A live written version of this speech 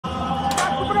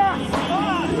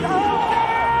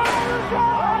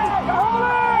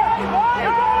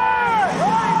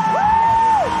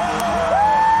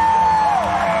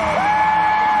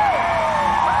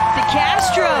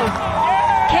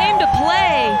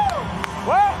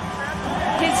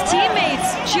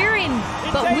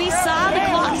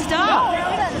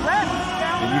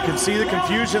see the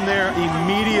confusion there.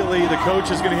 Immediately, the coach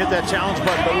is going to hit that challenge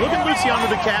button. But look at Luciano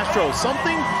De Castro.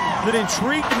 Something that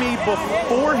intrigued me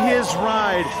before his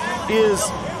ride is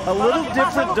a little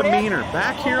different demeanor.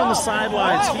 Back here on the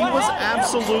sidelines, he was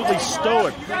absolutely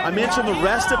stoic. I mentioned the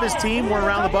rest of his team were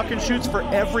around the buck and shoots for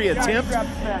every attempt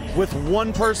with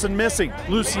one person missing,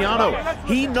 Luciano.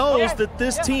 He knows that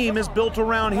this team is built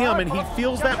around him, and he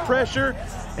feels that pressure.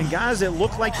 And guys, it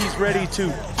looked like he's ready to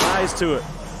rise to it.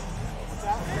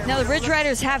 Now the Ridge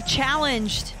Riders have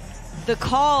challenged the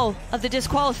call of the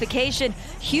disqualification.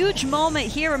 Huge moment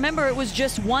here. Remember, it was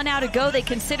just 1 out to go. They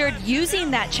considered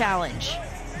using that challenge.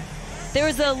 There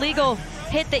was the illegal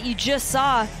hit that you just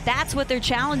saw. That's what they're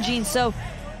challenging. So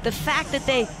the fact that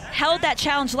they held that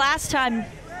challenge last time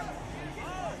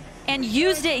and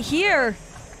used it here,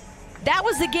 that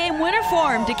was the game winner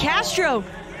for him. De Castro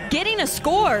getting a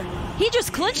score. He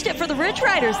just clinched it for the Ridge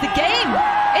Riders. The game,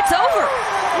 it's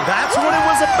over. That's what it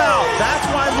was about. That's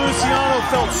why Luciano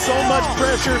felt so much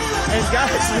pressure. And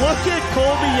guys, look at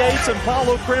Colby Yates and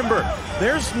Paulo Crimber.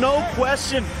 There's no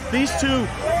question these two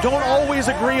don't always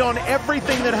agree on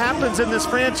everything that happens in this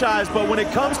franchise, but when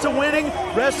it comes to winning,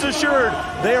 rest assured,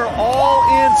 they are all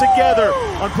in together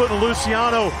on putting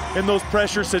Luciano in those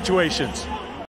pressure situations.